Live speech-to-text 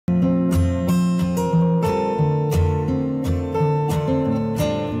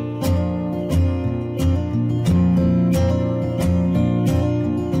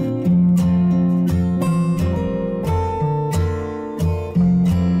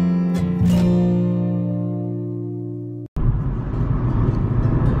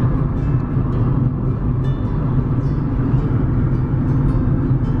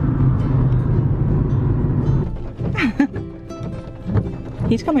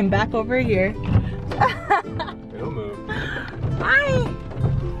coming back over here. It'll move. Hi.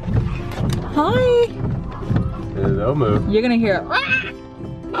 Hi. It'll move. You're gonna hear it.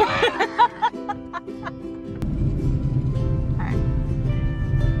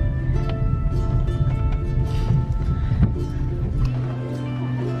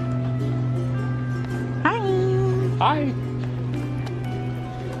 Hi.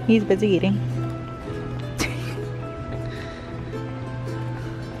 He's busy eating.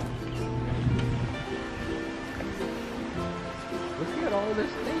 Look at all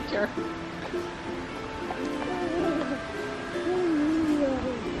this nature.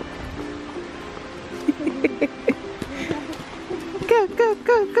 Go, go,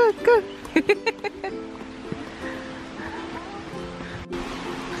 go, go, go.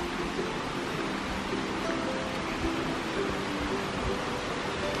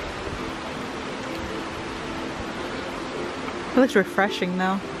 It looks refreshing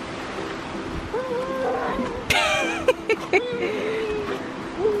though.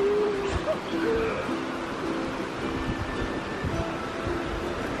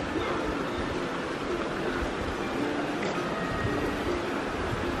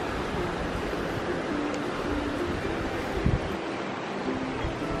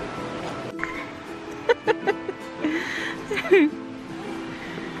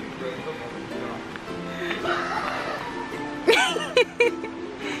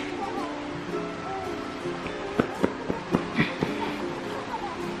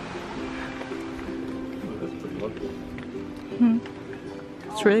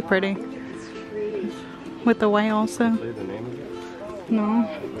 It's really pretty. With the white also. No.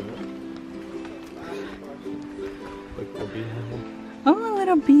 Oh, a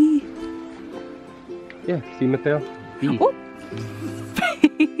little bee. Yeah, see Matheo? Bee. Oh.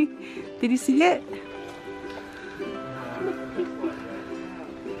 Did you see it?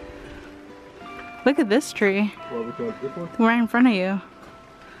 Look at this tree. Right in front of you.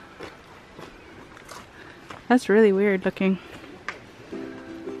 That's really weird looking.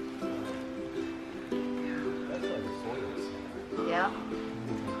 Yeah.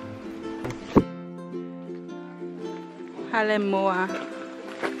 Halemoa,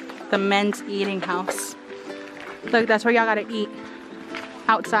 the men's eating house. Look, that's where y'all gotta eat.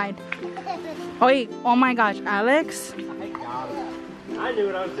 Outside. Oh wait, oh my gosh, Alex. I knew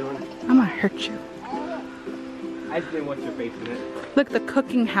what I was doing. I'm gonna hurt you. I just didn't want your face in it. Look, the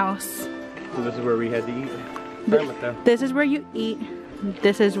cooking house. So this is where we had to eat? This is where you eat.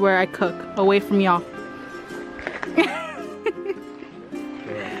 This is where I cook, away from y'all.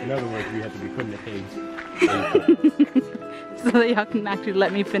 In other words, we had to be put in a cage. So that y'all can actually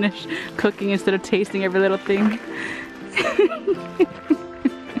let me finish cooking instead of tasting every little thing.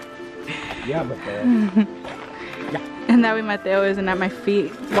 Yeah, Matheo. Yeah. And that way Matheo isn't at my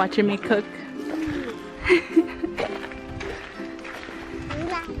feet watching me cook.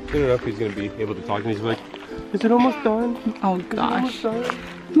 Soon enough, he's gonna be able to talk and he's like, is it almost done? Oh gosh. Almost done?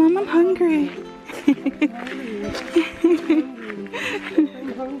 Mom, I'm hungry.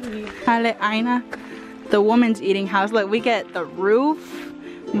 I'm hungry. Hale Aina, the woman's eating house. Look, we get the roof,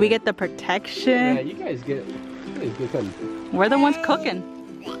 we get the protection. Yeah, you guys get something. We're the ones cooking.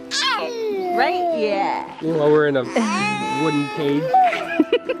 Right? Yeah. While we're in a wooden cage.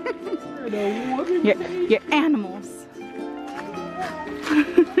 You're animals.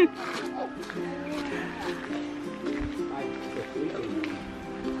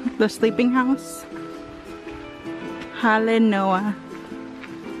 The sleeping house. Hale Noah.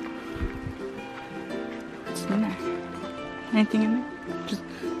 What's in there? Anything in there? Just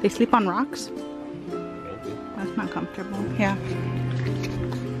they sleep on rocks? That's not comfortable. Yeah.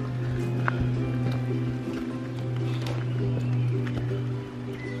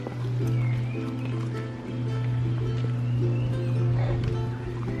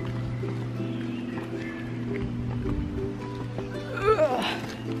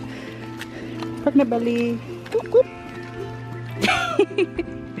 Pregnant belly. Whoop, whoop.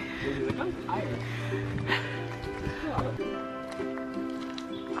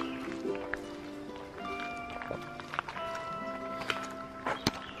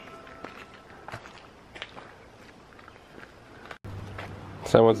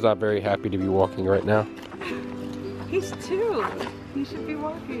 Someone's not very happy to be walking right now. He's 2. He should be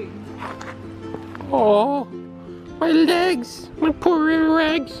walking. Oh, my legs, my poor little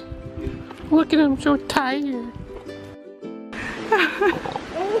legs. Look at him, so tired.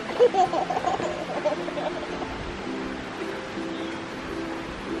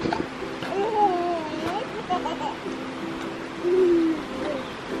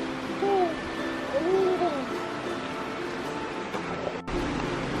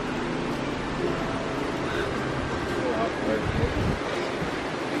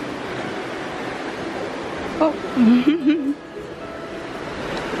 Oh.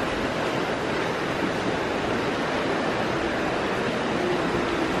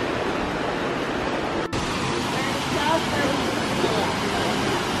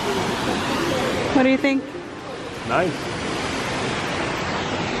 What do you think? Nice.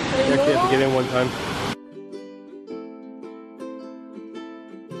 You actually have to get in one time.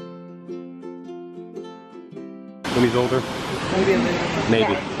 When he's older?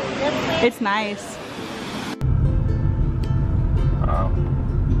 Maybe. Yeah. It's nice. Wow.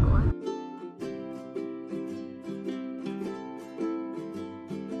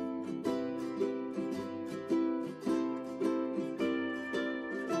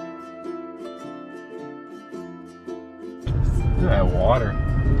 Look at that water.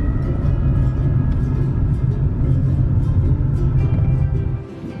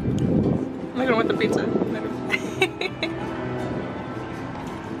 I'm gonna want the pizza.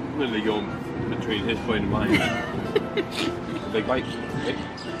 Literally going between his point and mine. Big bite.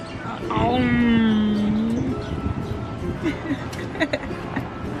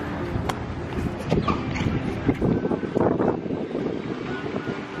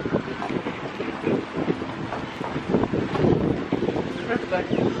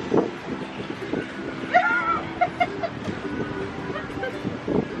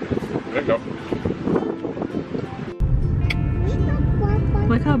 There you go.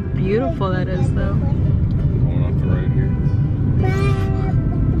 Look how beautiful that is, though. Going off the road here.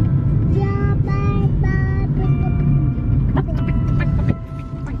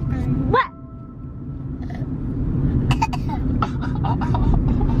 What?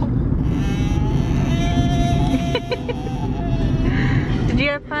 Did you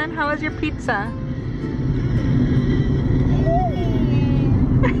have fun? How was your pizza?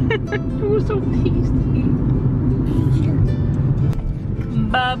 It was so tasty.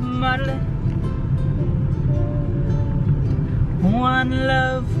 Bob Marley. One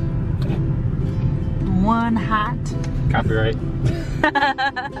love. One heart. Copyright.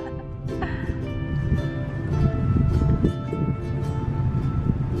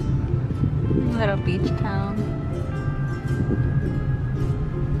 Little beach town.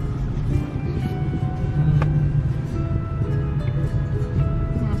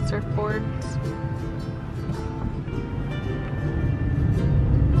 Surfboards.